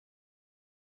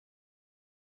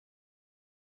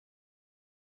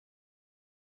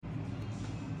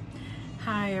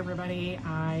Hi everybody,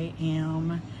 I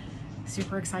am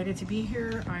super excited to be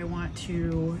here. I want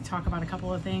to talk about a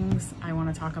couple of things. I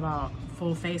want to talk about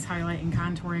full face highlight and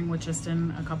contouring with just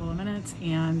in a couple of minutes,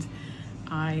 and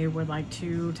I would like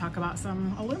to talk about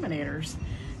some illuminators.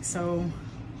 So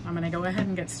I'm going to go ahead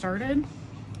and get started.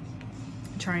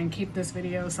 Try and keep this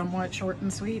video somewhat short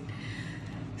and sweet.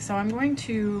 So I'm going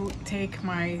to take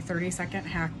my 30-second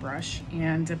hack brush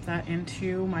and dip that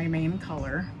into my main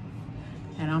color.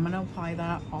 And I'm going to apply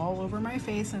that all over my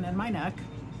face and in my neck.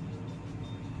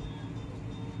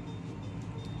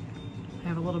 I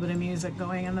have a little bit of music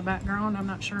going in the background. I'm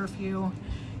not sure if you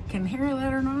can hear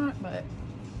that or not, but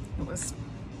it was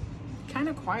kind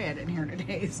of quiet in here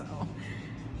today, so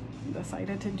I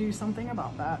decided to do something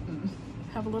about that and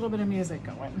have a little bit of music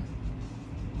going.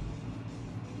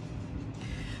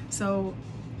 So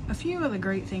a few of the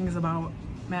great things about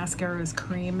mascara's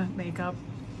cream makeup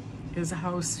is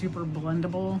how super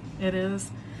blendable it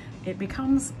is. It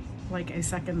becomes like a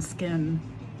second skin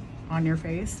on your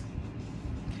face.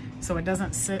 So it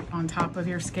doesn't sit on top of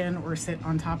your skin or sit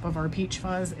on top of our peach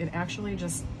fuzz. It actually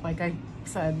just, like I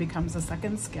said, becomes a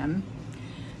second skin.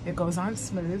 It goes on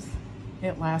smooth.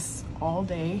 It lasts all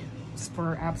day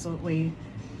for absolutely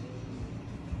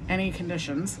any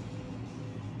conditions.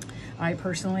 I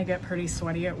personally get pretty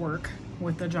sweaty at work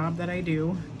with the job that I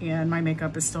do, and my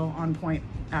makeup is still on point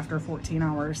after 14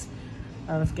 hours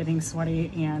of getting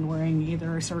sweaty and wearing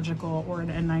either a surgical or an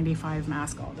N95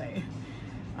 mask all day.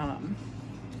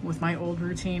 With my old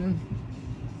routine,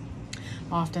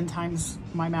 oftentimes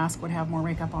my mask would have more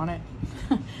makeup on it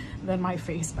than my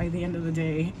face by the end of the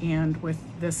day, and with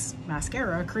this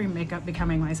mascara cream makeup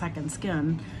becoming my second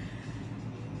skin,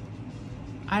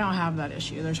 I don't have that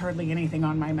issue. There's hardly anything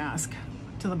on my mask,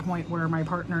 to the point where my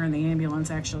partner in the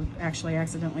ambulance actually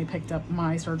accidentally picked up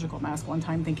my surgical mask one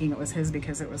time thinking it was his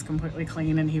because it was completely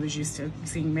clean, and he was used to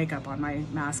seeing makeup on my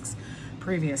masks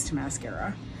previous to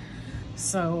mascara.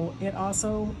 So it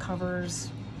also covers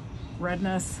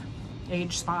redness,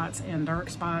 age spots, and dark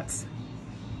spots.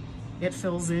 It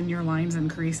fills in your lines and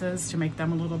creases to make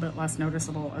them a little bit less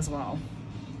noticeable as well.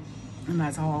 And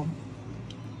that's all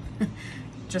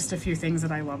just a few things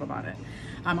that I love about it.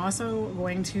 I'm also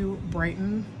going to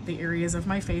brighten the areas of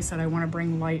my face that I want to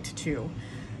bring light to.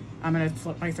 I'm going to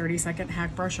flip my 30-second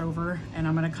hack brush over, and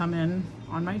I'm going to come in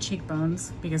on my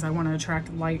cheekbones because I want to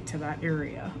attract light to that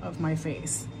area of my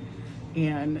face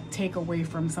and take away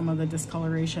from some of the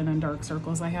discoloration and dark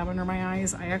circles I have under my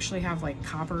eyes. I actually have like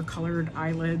copper colored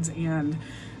eyelids and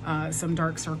some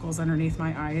dark circles underneath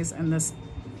my eyes, and this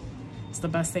is the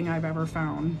best thing I've ever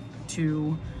found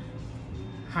to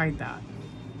hide that.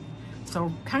 So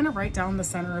kind of right down the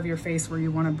center of your face where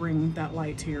you want to bring that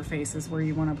light to your face is where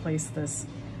you want to place this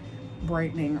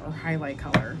brightening or highlight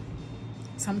color.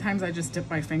 Sometimes I just dip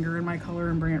my finger in my color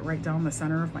and bring it right down the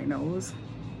center of my nose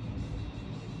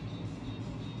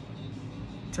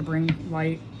to bring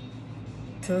light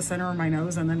to the center of my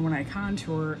nose, and then when I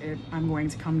contour it, I'm going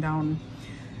to come down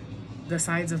the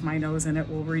sides of my nose, and it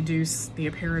will reduce the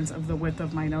appearance of the width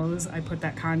of my nose. I put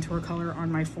that contour color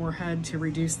on my forehead to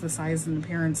reduce the size and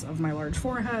appearance of my large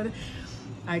forehead.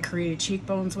 I create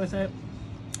cheekbones with it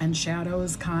and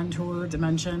shadows, contour,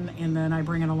 dimension, and then I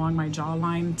bring it along my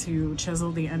jawline to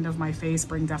chisel the end of my face,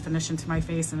 bring definition to my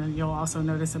face. And then you'll also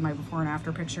notice in my before and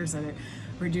after pictures that it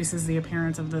reduces the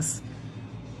appearance of this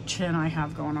chin I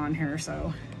have going on here,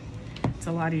 so it's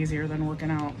a lot easier than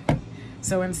working out.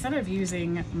 So instead of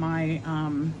using my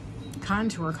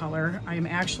contour color, I'm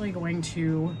actually going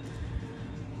to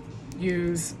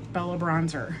use Bella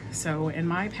Bronzer. So in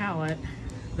my palette,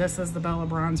 this is the Bella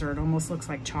Bronzer. It almost looks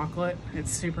like chocolate.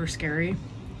 It's super scary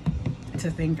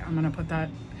to think I'm gonna put that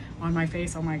on my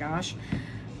face, oh my gosh.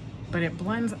 But it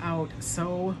blends out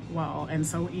so well and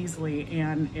so easily,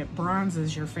 and it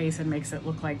bronzes your face and makes it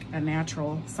look like a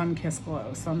natural sun-kissed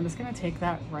glow. So I'm just gonna take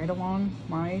that right along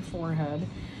my forehead,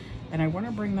 and I want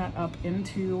to bring that up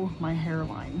into my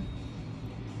hairline.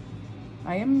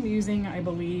 I am using, I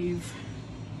believe,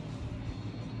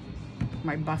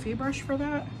 my Buffy brush for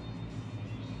that.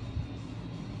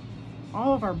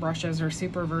 All of our brushes are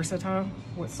super versatile,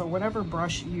 so whatever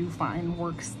brush you find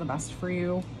works the best for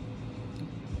you,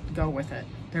 go with it.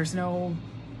 There's no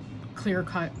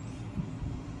clear-cut,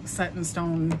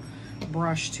 set-in-stone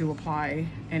brush to apply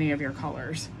any of your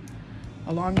colors.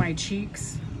 Along my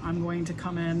cheeks, I'm going to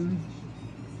come in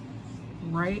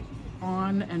right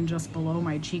on and just below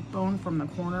my cheekbone from the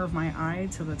corner of my eye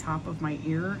to the top of my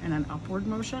ear in an upward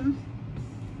motion.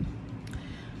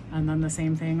 And then the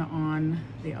same thing on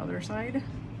the other side.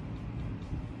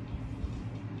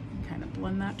 Kind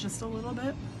blend that just a little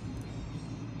bit.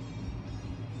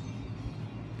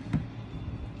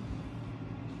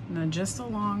 And then just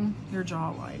along your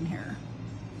jawline here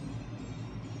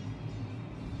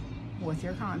with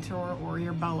your contour or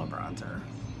your Bella bronzer.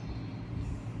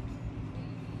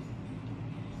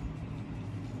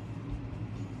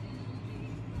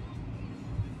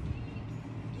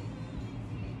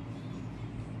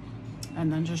 And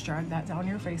then just drag that down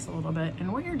your face a little bit.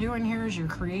 And what you're doing here is you're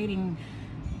creating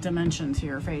dimension to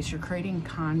your face. You're creating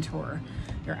contour.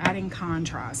 You're adding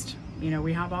contrast. You know,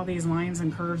 we have all these lines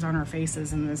and curves on our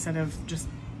faces, and instead of just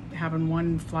having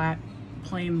one flat,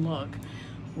 plain look,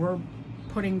 we're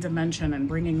putting dimension and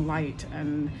bringing light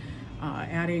and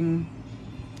adding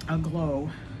a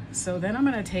glow. So then I'm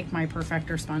going to take my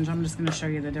Perfector sponge. I'm just going to show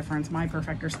you the difference. My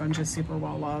Perfector sponge is super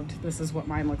well loved. This is what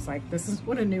mine looks like. This is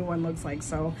what a new one looks like.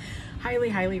 So highly,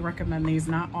 highly recommend these.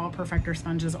 Not all Perfector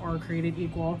sponges are created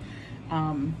equal.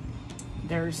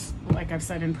 There's, like I've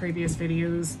said in previous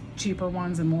videos, cheaper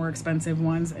ones and more expensive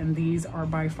ones, and these are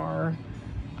by far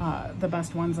the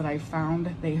best ones that I've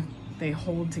found. They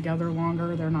hold together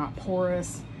longer. They're not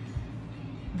porous.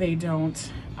 They don't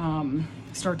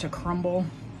start to crumble.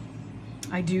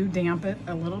 I do damp it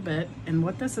a little bit, and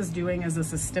what this is doing is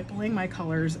this is stippling my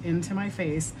colors into my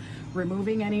face,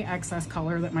 removing any excess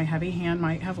color that my heavy hand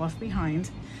might have left behind,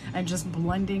 and just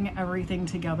blending everything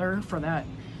together for that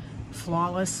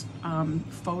flawless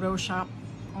Photoshop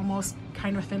almost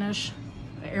kind of finish.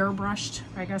 Airbrushed,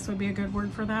 I guess would be a good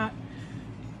word for that.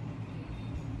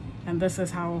 And this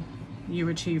is how you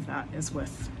achieve that, is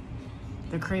with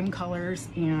the cream colors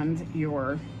and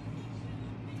your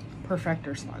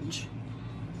Perfector sponge.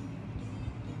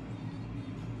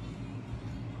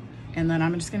 And then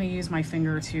I'm just going to use my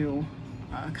finger to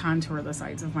contour the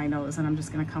sides of my nose, and I'm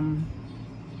just going to come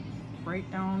right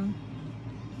down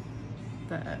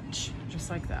the edge, just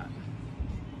like that.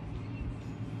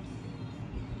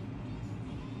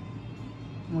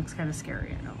 Looks kind of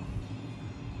scary, I know.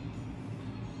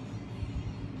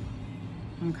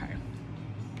 Okay.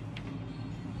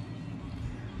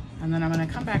 And then I'm going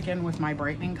to come back in with my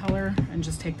brightening color and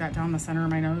just take that down the center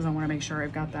of my nose. I want to make sure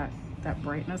I've got that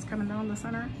brightness coming down the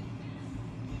center.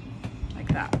 Like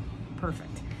that.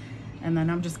 Perfect. And then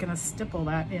I'm just going to stipple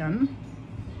that in.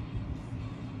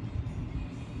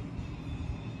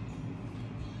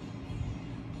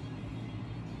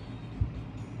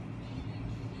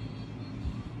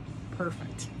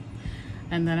 Perfect.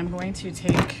 And then I'm going to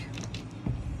take,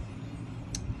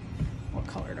 what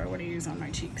color do I want to use on my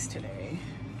cheeks today?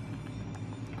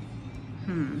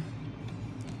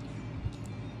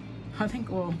 I think,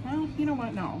 well, you know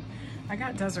what? No. I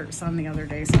got Desert Sun the other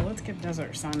day, so let's give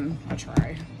Desert Sun a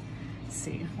try.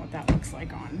 See what that looks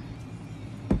like on.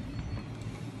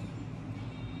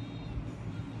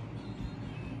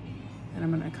 And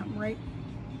I'm going to come right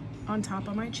on top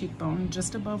of my cheekbone,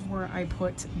 just above where I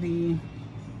put the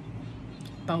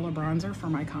Bella bronzer for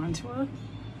my contour,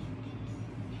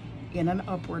 in an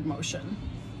upward motion.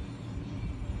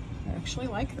 I actually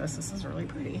like this. This is really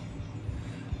pretty.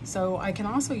 So I can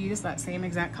also use that same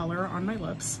exact color on my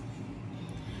lips.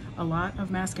 A lot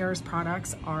of mascara's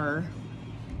products are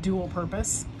dual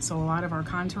purpose, so a lot of our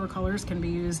contour colors can be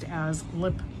used as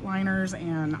lip liners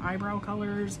and eyebrow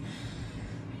colors,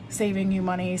 saving you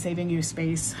money, saving you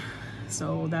space.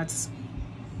 So that's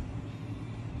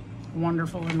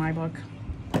wonderful in my book.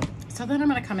 So then I'm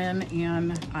going to come in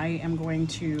and I am going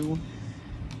to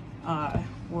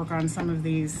work on some of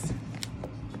these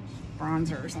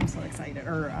bronzers. I'm so excited,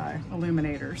 or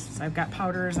illuminators. So I've got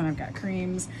powders and I've got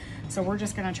creams. So we're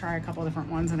just going to try a couple different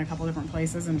ones in a couple different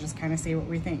places and just kind of see what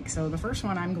we think. So the first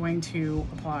one I'm going to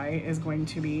apply is going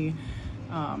to be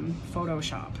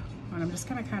Photoshop. And I'm just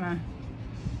going to kind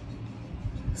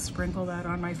of sprinkle that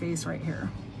on my face right here.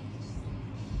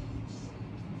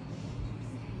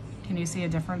 Can you see a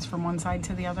difference from one side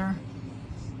to the other?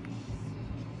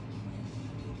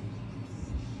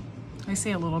 I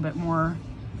see a little bit more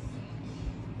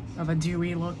of a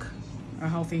dewy look, a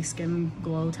healthy skin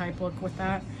glow type look with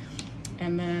that.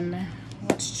 And then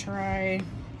let's try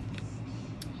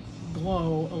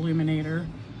Glow Illuminator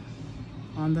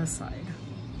on this side.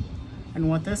 And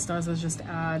what this does is just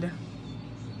add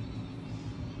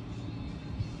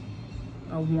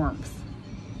a warmth,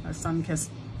 a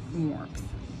sun-kissed warmth.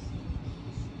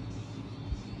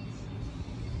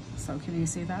 So can you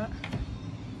see that?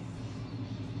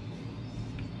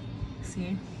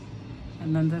 See?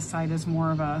 And then this side is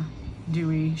more of a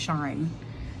dewy shine.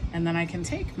 And then I can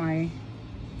take my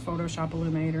Photoshop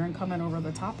Illuminator and come in over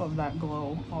the top of that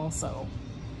glow also.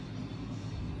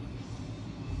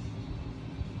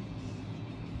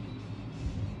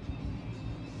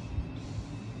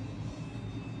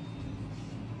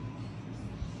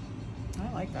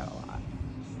 I like that a lot.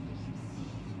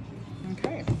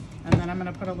 then I'm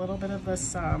gonna put a little bit of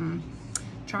this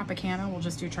Tropicana. We'll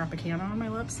just do Tropicana on my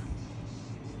lips.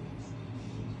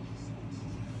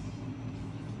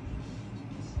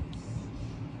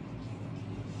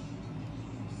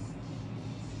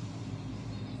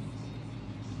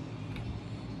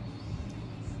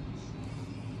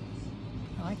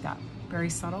 I like that. Very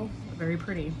subtle, very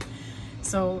pretty.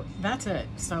 So that's it.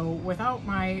 So without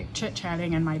my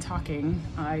chit-chatting and my talking,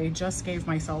 I just gave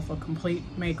myself a complete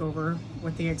makeover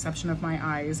with the exception of my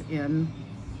eyes in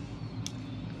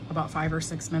about 5 or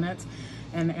 6 minutes,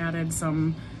 and added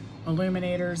some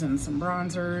illuminators and some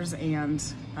bronzers, and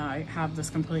I have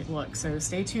this complete look. So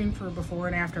stay tuned for before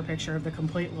and after picture of the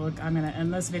complete look. I'm going to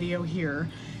end this video here,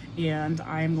 and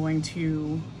I'm going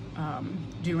to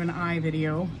do an eye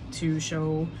video to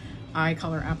show eye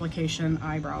color application,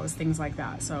 eyebrows, things like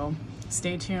that. So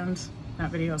stay tuned.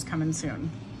 That video is coming soon.